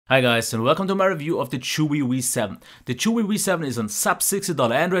Hi guys, and welcome to my review of the Chuwi Vi7. The Chuwi Vi7 is a sub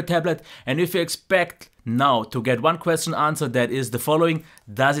 $60 Android tablet, and if you expect now to get one question answered, that is the following: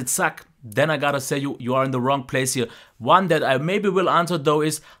 does it suck? Then I gotta say you are in the wrong place here. One that I maybe will answer though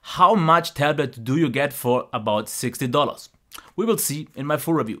is, how much tablet do you get for about $60? We will see in my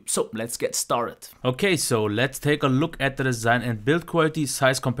full review. So let's get started. Okay, so let's take a look at the design and build quality.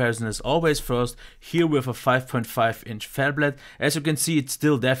 Size comparison is always first. Here we have a 5.5-inch phablet. As you can see, it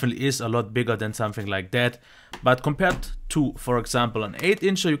still definitely is a lot bigger than something like that. But compared to, for example, an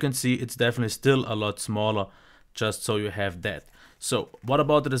 8-incher, you can see it's definitely still a lot smaller, just so you have that. So what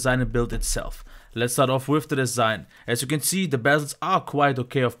about the design and build itself? Let's start off with the design. As you can see, the bezels are quite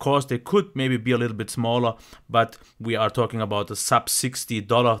okay. Of course, they could maybe be a little bit smaller, but we are talking about a sub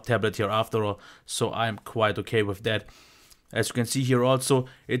 $60 tablet here after all, so I'm quite okay with that. As you can see here also,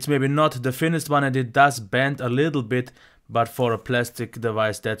 it's maybe not the thinnest one and it does bend a little bit, but for a plastic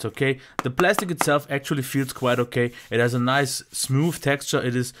device that's okay. The plastic itself actually feels quite okay. It has a nice smooth texture.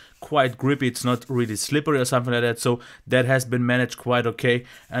 It is quite grippy. It's not really slippery or something like that, so that has been managed quite okay,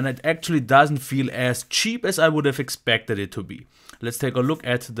 and it actually doesn't feel as cheap as I would have expected it to be. Let's take a look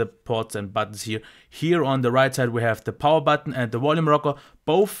at the ports and buttons here. Here on the right side we have the power button and the volume rocker,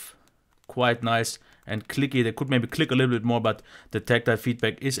 both quite nice and clicky. They could maybe click a little bit more, but the tactile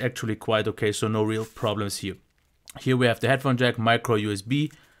feedback is actually quite okay, so no real problems here. Here we have the headphone jack, micro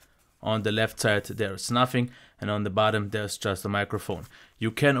USB. On the left side there's nothing, and on the bottom there's just a microphone.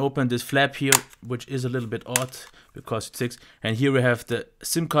 You can open this flap here, which is a little bit odd because it's 6. And here we have the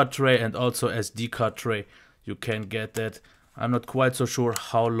SIM card tray and also SD card tray. You can get that. I'm not quite so sure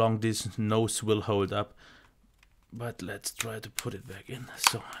how long this nose will hold up, but let's try to put it back in.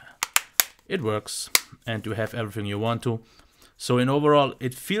 So it works, and you have everything you want to. So in overall,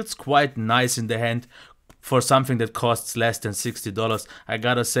 it feels quite nice in the hand. For something that costs less than $60, I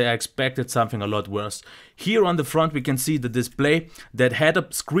gotta say I expected something a lot worse. Here on the front we can see the display that had a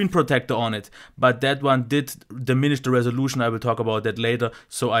screen protector on it, but that one did diminish the resolution. I will talk about that later,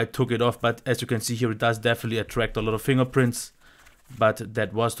 so I took it off. But as you can see here, it does definitely attract a lot of fingerprints, but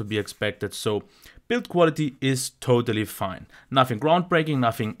that was to be expected. So build quality is totally fine. Nothing groundbreaking,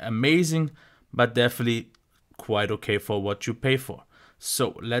 nothing amazing, but definitely quite okay for what you pay for.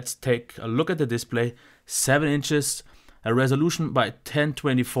 So let's take a look at the display. 7 inches, a resolution by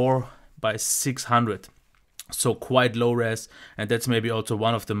 1024 by 600. So quite low res, and that's maybe also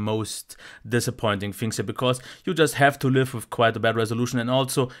one of the most disappointing things here, because you just have to live with quite a bad resolution. And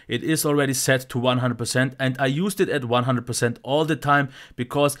also it is already set to 100%, and I used it at 100% all the time,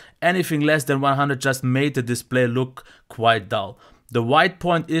 because anything less than 100 just made the display look quite dull. The white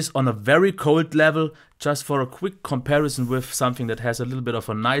point is on a very cold level. Just for a quick comparison with something that has a little bit of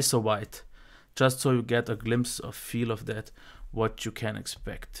a nicer white, just so you get a glimpse of feel of that, what you can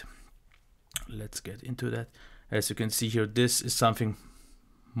expect. Let's get into that. As you can see here, this is something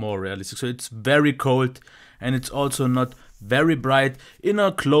more realistic. So it's very cold, and it's also not very bright. In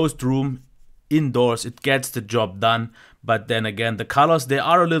a closed room indoors, it gets the job done. But then again, the colors, they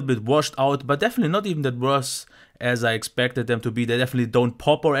are a little bit washed out, but definitely not even that worse as I expected them to be. They definitely don't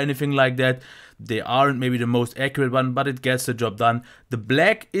pop or anything like that. They aren't maybe the most accurate one, but it gets the job done. The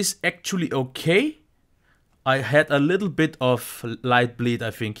black is actually okay. I had a little bit of light bleed, I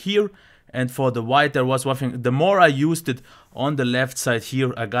think, here. And for the white, there was one thing. The more I used it on the left side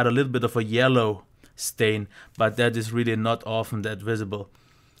here, I got a little bit of a yellow stain, but that is really not often that visible.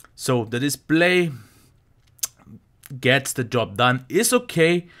 So the display gets the job done, is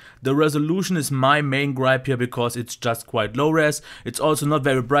okay. The resolution is my main gripe here, because it's just quite low res. It's also not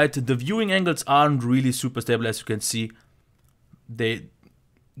very bright. The viewing angles aren't really super stable. As you can see, they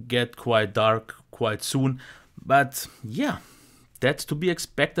get quite dark quite soon, but yeah, that's to be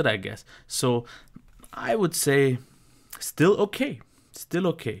expected, I guess. So I would say still okay, still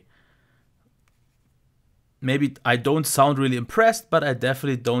okay. Maybe I don't sound really impressed, but I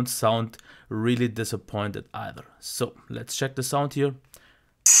definitely don't sound really disappointed either. So let's check the sound here.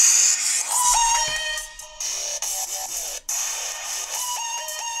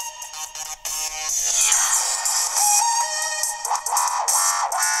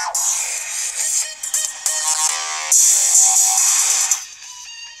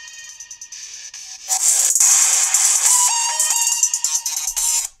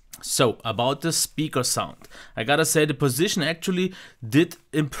 So about the speaker sound, I gotta say the position actually did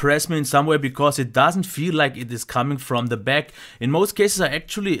impress me in some way, because it doesn't feel like it is coming from the back. In most cases I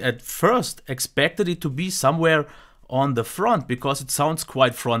actually at first expected it to be somewhere on the front, because it sounds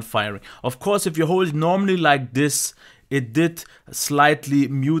quite front firing. Of course, if you hold it normally like this, it did slightly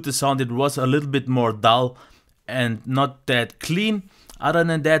mute the sound. It was a little bit more dull and not that clean. Other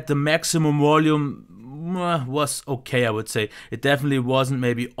than that, the maximum volume was okay, I would say. It definitely wasn't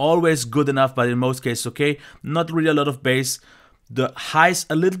maybe always good enough, but in most cases okay. Not really a lot of bass. The highs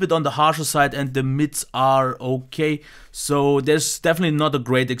a little bit on the harsher side, and the mids are okay. So there's definitely not a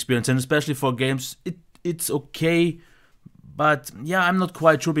great experience, and especially for games, it's okay. But yeah, I'm not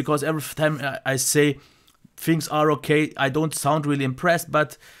quite sure, because every time I say things are okay, I don't sound really impressed.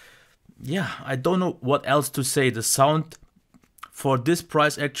 But yeah, I don't know what else to say. The sound for this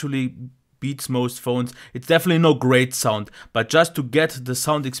price actually beats most phones. It's definitely no great sound, but just to get the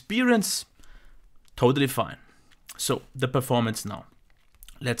sound experience, totally fine. So the performance now.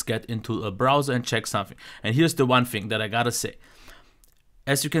 Let's get into a browser and check something. And here's the one thing that I gotta say.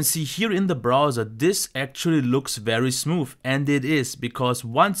 As you can see here in the browser, this actually looks very smooth, and it is, because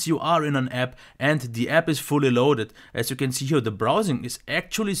once you are in an app and the app is fully loaded, as you can see here, the browsing is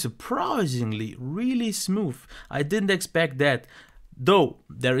actually surprisingly really smooth. I didn't expect that. Though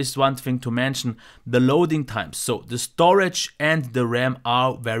there is one thing to mention, the loading times. So the storage and the RAM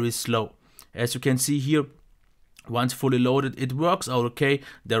are very slow. As you can see here, once fully loaded, it works out okay.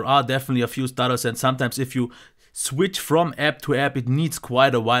 There are definitely a few stutters, and sometimes if you switch from app to app, it needs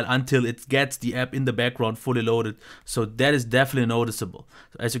quite a while until it gets the app in the background fully loaded. So that is definitely noticeable.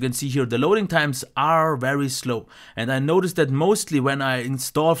 As you can see here, the loading times are very slow. And I noticed that mostly when I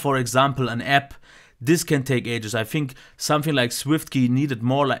install, for example, an app, this can take ages. I think something like SwiftKey needed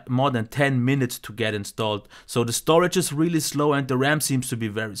more than 10 minutes to get installed. So the storage is really slow and the RAM seems to be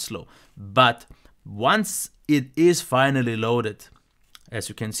very slow. But once it is finally loaded, as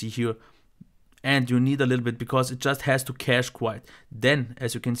you can see here, and you need a little bit because it just has to cache quite, then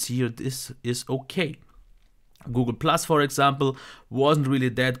as you can see here, this is okay. Google Plus, for example, wasn't really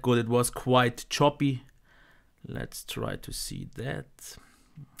that good. It was quite choppy. Let's try to see that.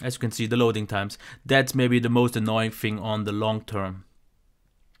 As you can see, the loading times, that's maybe the most annoying thing on the long term.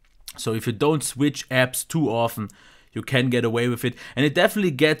 So if you don't switch apps too often, you can get away with it, and it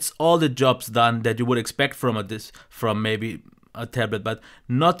definitely gets all the jobs done that you would expect from maybe a tablet, but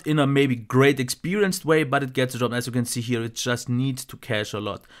not in a maybe great experienced way, but it gets the job. As you can see here, it just needs to cache a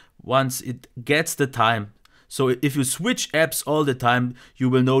lot once it gets the time. So if you switch apps all the time, you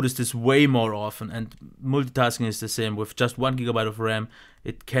will notice this way more often, and multitasking is the same. With just 1 GB of RAM,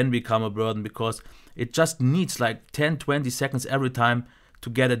 it can become a burden because it just needs like 10-20 seconds every time to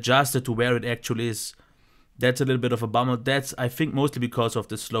get adjusted to where it actually is. That's a little bit of a bummer. That's, I think, mostly because of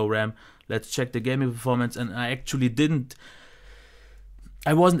the slow RAM. Let's check the gaming performance, and I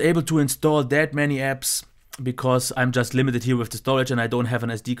wasn't able to install that many apps because I'm just limited here with the storage and I don't have an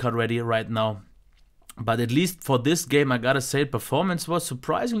SD card ready right now. But at least for this game, I gotta say, performance was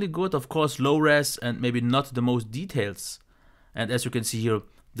surprisingly good. Of course, low res and maybe not the most details. And as you can see here,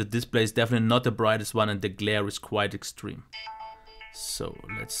 the display is definitely not the brightest one and the glare is quite extreme. So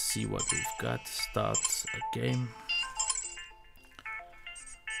let's see what we've got. Start a game.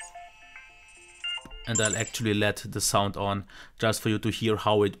 And I'll actually let the sound on just for you to hear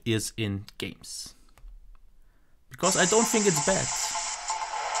how it is in games. Because I don't think it's bad.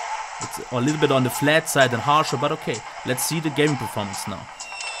 It's a little bit on the flat side and harsher, but okay. Let's see the gaming performance now.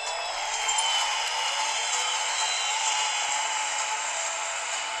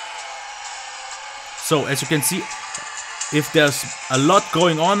 So as you can see, if there's a lot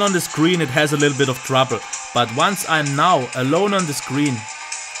going on the screen, it has a little bit of trouble. But once I'm now alone on the screen,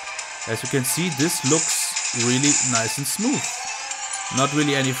 as you can see, this looks really nice and smooth. Not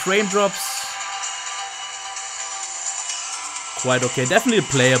really any frame drops. Quite okay. Definitely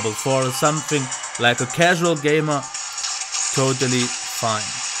playable for something like a casual gamer. Totally fine.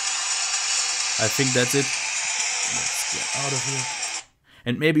 I think that's it. Let's get out of here.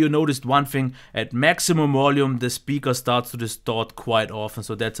 And maybe you noticed one thing, at maximum volume the speaker starts to distort quite often,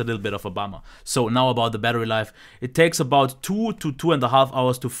 so that's a little bit of a bummer. So now about the battery life. It takes about 2 to 2.5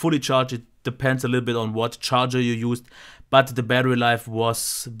 hours to fully charge. It depends a little bit on what charger you used, but the battery life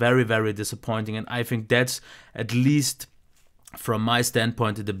was very, very disappointing, and I think that's, at least from my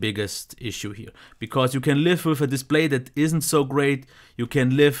standpoint, the biggest issue here. Because you can live with a display that isn't so great, you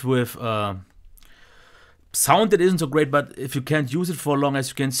can live with sound that isn't so great, but if you can't use it for long, as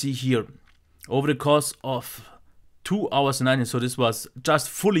you can see here, over the course of 2 hours and 9, so this was just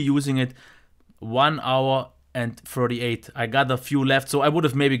fully using it, 1 hour and 38. I got a few left, so I would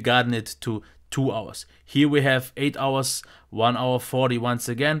have maybe gotten it to 2 hours. Here we have 8 hours, 1 hour 40 once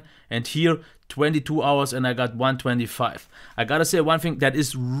again, and here 22 hours and I got 125. I gotta say one thing that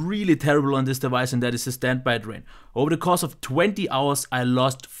is really terrible on this device, and that is the standby drain. Over the course of 20 hours, I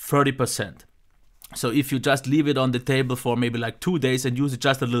lost 30%. So if you just leave it on the table for maybe like 2 days and use it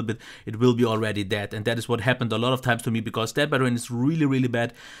just a little bit, it will be already dead. And that is what happened a lot of times to me, because that battery is really, really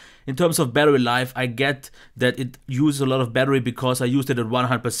bad. In terms of battery life, I get that it uses a lot of battery because I used it at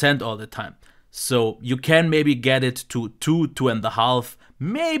 100% all the time. So you can maybe get it to 2.5,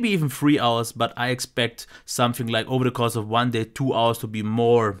 maybe even 3 hours, but I expect something like over the course of 1 day, 2 hours to be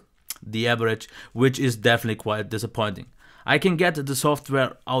more the average, which is definitely quite disappointing. I can get the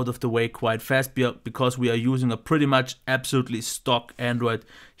software out of the way quite fast because we are using a pretty much absolutely stock Android.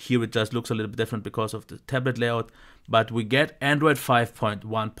 Here it just looks a little bit different because of the tablet layout, but we get Android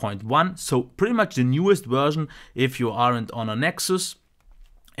 5.1.1, so pretty much the newest version if you aren't on a Nexus,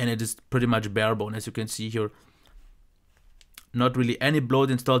 and it is pretty much bare bone, as you can see here. Not really any bloat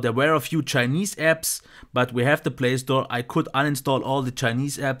installed. There were a few Chinese apps, but we have the Play Store. I could uninstall all the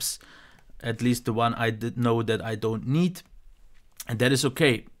Chinese apps, at least the one I did know that I don't need. And that is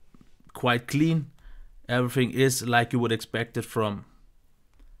okay. Quite clean. Everything is like you would expect it from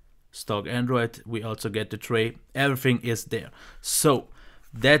stock Android. We also get the tray. Everything is there. So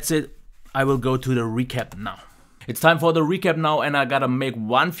that's it. I will go to the recap now. It's time for the recap now, and I gotta make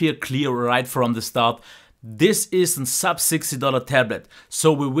one thing clear right from the start. This is a sub $60 tablet,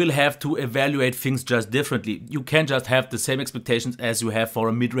 so we will have to evaluate things just differently. You can't just have the same expectations as you have for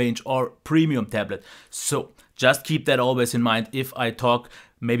a mid-range or premium tablet. So just keep that always in mind if I talk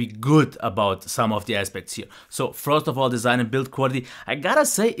maybe good about some of the aspects here. So first of all, design and build quality. I gotta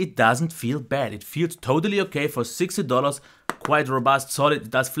say it doesn't feel bad. It feels totally okay for $60. Quite robust, solid.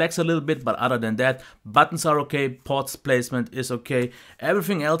 It does flex a little bit, but other than that, buttons are okay, ports placement is okay,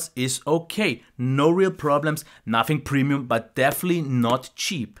 everything else is okay. No real problems, nothing premium, but definitely not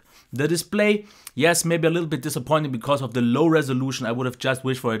cheap. The display, yes, maybe a little bit disappointing because of the low resolution. I would have just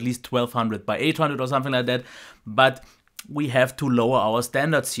wished for at least 1200 by 800 or something like that, but we have to lower our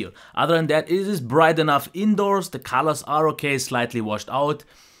standards here. Other than that, it is bright enough indoors, the colors are okay, slightly washed out.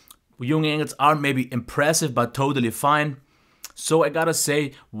 Viewing angles are maybe impressive, but totally fine. So I gotta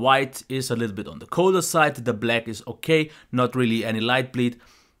say, white is a little bit on the colder side, the black is okay, not really any light bleed.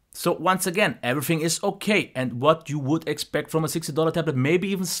 So once again, everything is okay, and what you would expect from a $60 tablet, maybe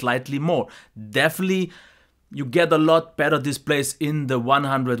even slightly more. Definitely you get a lot better displays in the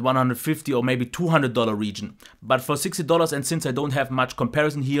 $100, $150 or maybe $200 region. But for $60, and since I don't have much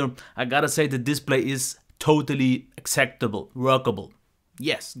comparison here, I gotta say the display is totally acceptable, workable.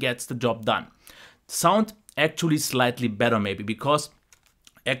 Yes, gets the job done. Sound actually slightly better maybe, because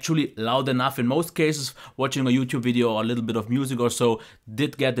actually loud enough in most cases. Watching a YouTube video or a little bit of music or so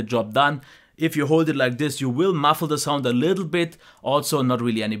did get the job done. If you hold it like this, you will muffle the sound a little bit. Also not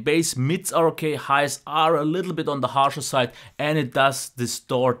really any bass. Mids are okay, highs are a little bit on the harsher side, and it does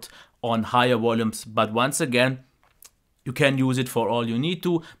distort on higher volumes. But once again, you can use it for all you need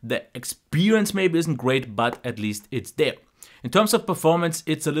to. The experience maybe isn't great, but at least it's there. In terms of performance,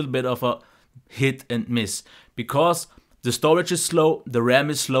 it's a little bit of a hit and miss, because the storage is slow, the RAM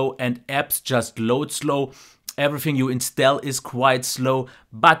is slow, and apps just load slow. Everything you install is quite slow.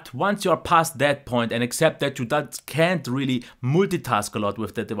 But once you're past that point and accept that you can't really multitask a lot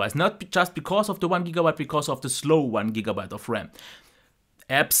with that device, not just because of the 1 GB, because of the slow 1 GB of RAM.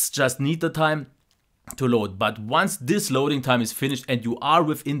 Apps just need the time to load, but once this loading time is finished and you are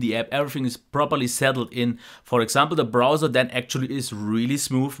within the app, everything is properly settled in. For example, the browser then actually is really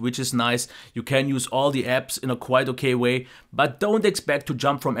smooth, which is nice. You can use all the apps in a quite okay way, but don't expect to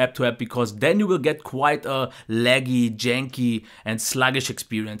jump from app to app, because then you will get quite a laggy, janky and sluggish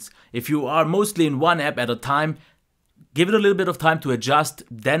experience. If you are mostly in one app at a time, give it a little bit of time to adjust,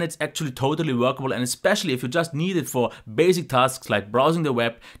 then it's actually totally workable. And especially if you just need it for basic tasks like browsing the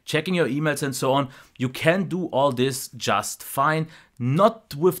web, checking your emails and so on, you can do all this just fine.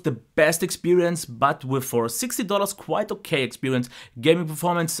 Not with the best experience, but with, for $60, quite okay experience. Gaming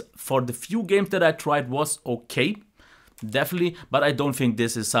performance for the few games that I tried was okay, definitely, but I don't think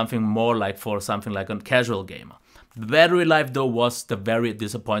this is something more like for something like a casual gamer. The battery life though was the very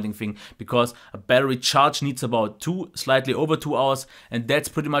disappointing thing, because a battery charge needs about slightly over 2 hours, and that's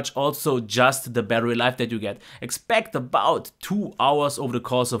pretty much also just the battery life that you get. Expect about 2 hours over the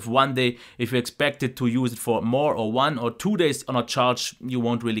course of 1 day. If you expected to use it for more or 1 or 2 days on a charge, you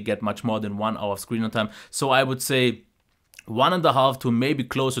won't really get much more than 1 hour of screen on time. So I would say 1.5 to maybe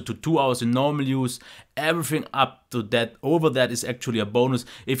closer to 2 hours in normal use. Everything up to that, over that, is actually a bonus.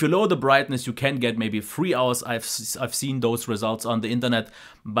 If you lower the brightness, you can get maybe 3 hours. I've seen those results on the internet,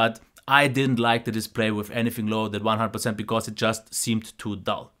 but I didn't like the display with anything lower than 100% because it just seemed too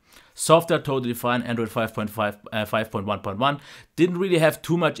dull. Software totally fine, Android 5.5, 5.1.1. Didn't really have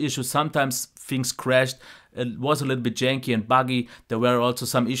too much issues. Sometimes things crashed. It was a little bit janky and buggy. There were also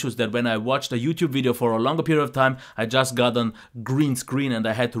some issues that when I watched a YouTube video for a longer period of time, I just got on green screen and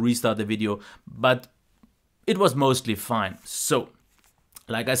I had to restart the video. But it was mostly fine. So,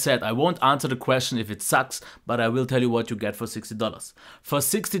 like I said, I won't answer the question if it sucks, but I will tell you what you get for $60. For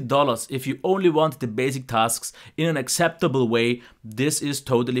 $60, if you only want the basic tasks in an acceptable way, this is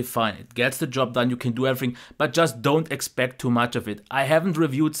totally fine. It gets the job done, you can do everything, but just don't expect too much of it. I haven't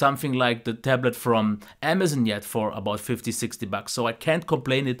reviewed something like the tablet from Amazon yet for about $50-60, so I can't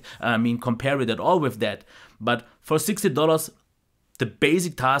compare it at all with that. But for $60, the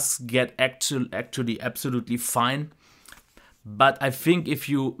basic tasks get actually absolutely fine. But I think if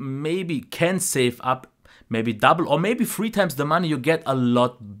you maybe can save up maybe double or maybe 3 times the money, you get a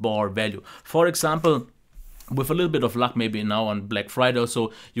lot more value. For example, with a little bit of luck, maybe now on Black Friday or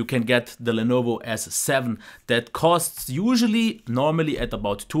so, you can get the Lenovo S7 that costs normally at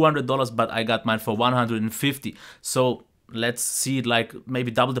about $200, but I got mine for $150. So let's see it like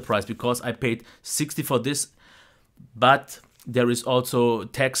maybe double the price, because I paid $60 for this, but there is also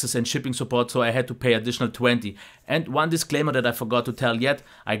taxes and shipping support, so I had to pay additional $20. And one disclaimer that I forgot to tell yet,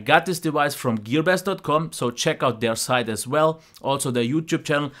 I got this device from gearbest.com, so check out their site as well, also their YouTube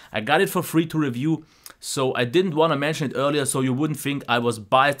channel. I got it for free to review, so I didn't want to mention it earlier so you wouldn't think I was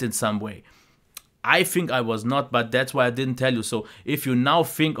biased in some way. I think I was not, but that's why I didn't tell you. So if you now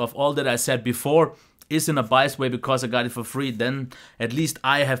think of all that I said before is in a biased way because I got it for free, then at least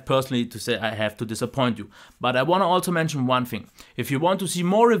I have personally to say I have to disappoint you. But I want to also mention one thing. If you want to see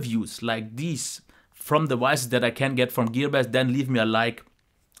more reviews like these from devices that I can get from GearBest, then leave me a like,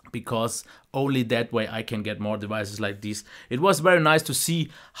 because only that way I can get more devices like these. It was very nice to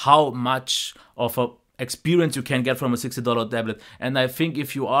see how much of a experience you can get from a $60 tablet. And I think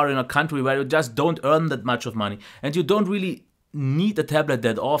if you are in a country where you just don't earn that much of money and you don't really need a tablet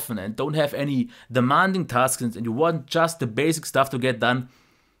that often and don't have any demanding tasks and you want just the basic stuff to get done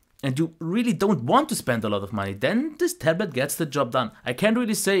and you really don't want to spend a lot of money, then this tablet gets the job done. I can't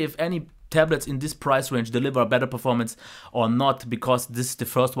really say if any tablets in this price range deliver a better performance or not, because this is the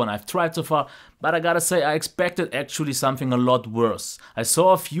first one I've tried so far, but I gotta say I expected actually something a lot worse. I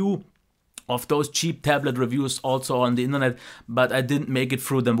saw a few of those cheap tablet reviews also on the internet, but I didn't make it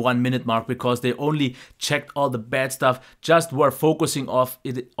through the 1 minute mark because they only checked all the bad stuff, just were focusing off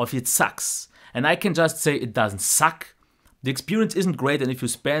it sucks. And I can just say it doesn't suck. The experience isn't great, and if you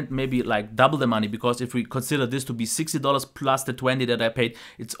spend maybe like double the money, because if we consider this to be $60 plus the $20 that I paid,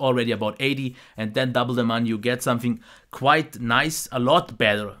 it's already about $80, and then double the money, you get something quite nice, a lot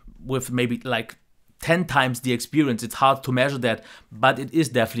better, with maybe like 10 times the experience. It's hard to measure that, but it is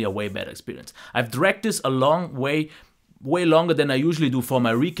definitely a way better experience. I've dragged this a long way longer than I usually do for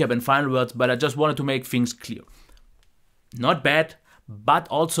my recap and final words, but I just wanted to make things clear. Not bad, but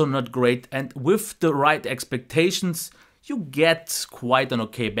also not great, and with the right expectations, you get quite an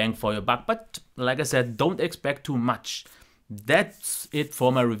okay bang for your buck, but like I said, don't expect too much. That's it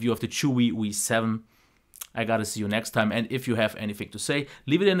for my review of the Chuwi Vi7. I gotta see you next time, and if you have anything to say,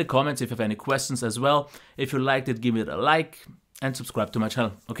 leave it in the comments. If you have any questions as well, if you liked it, give it a like and subscribe to my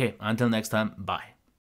channel. Okay, until next time, bye.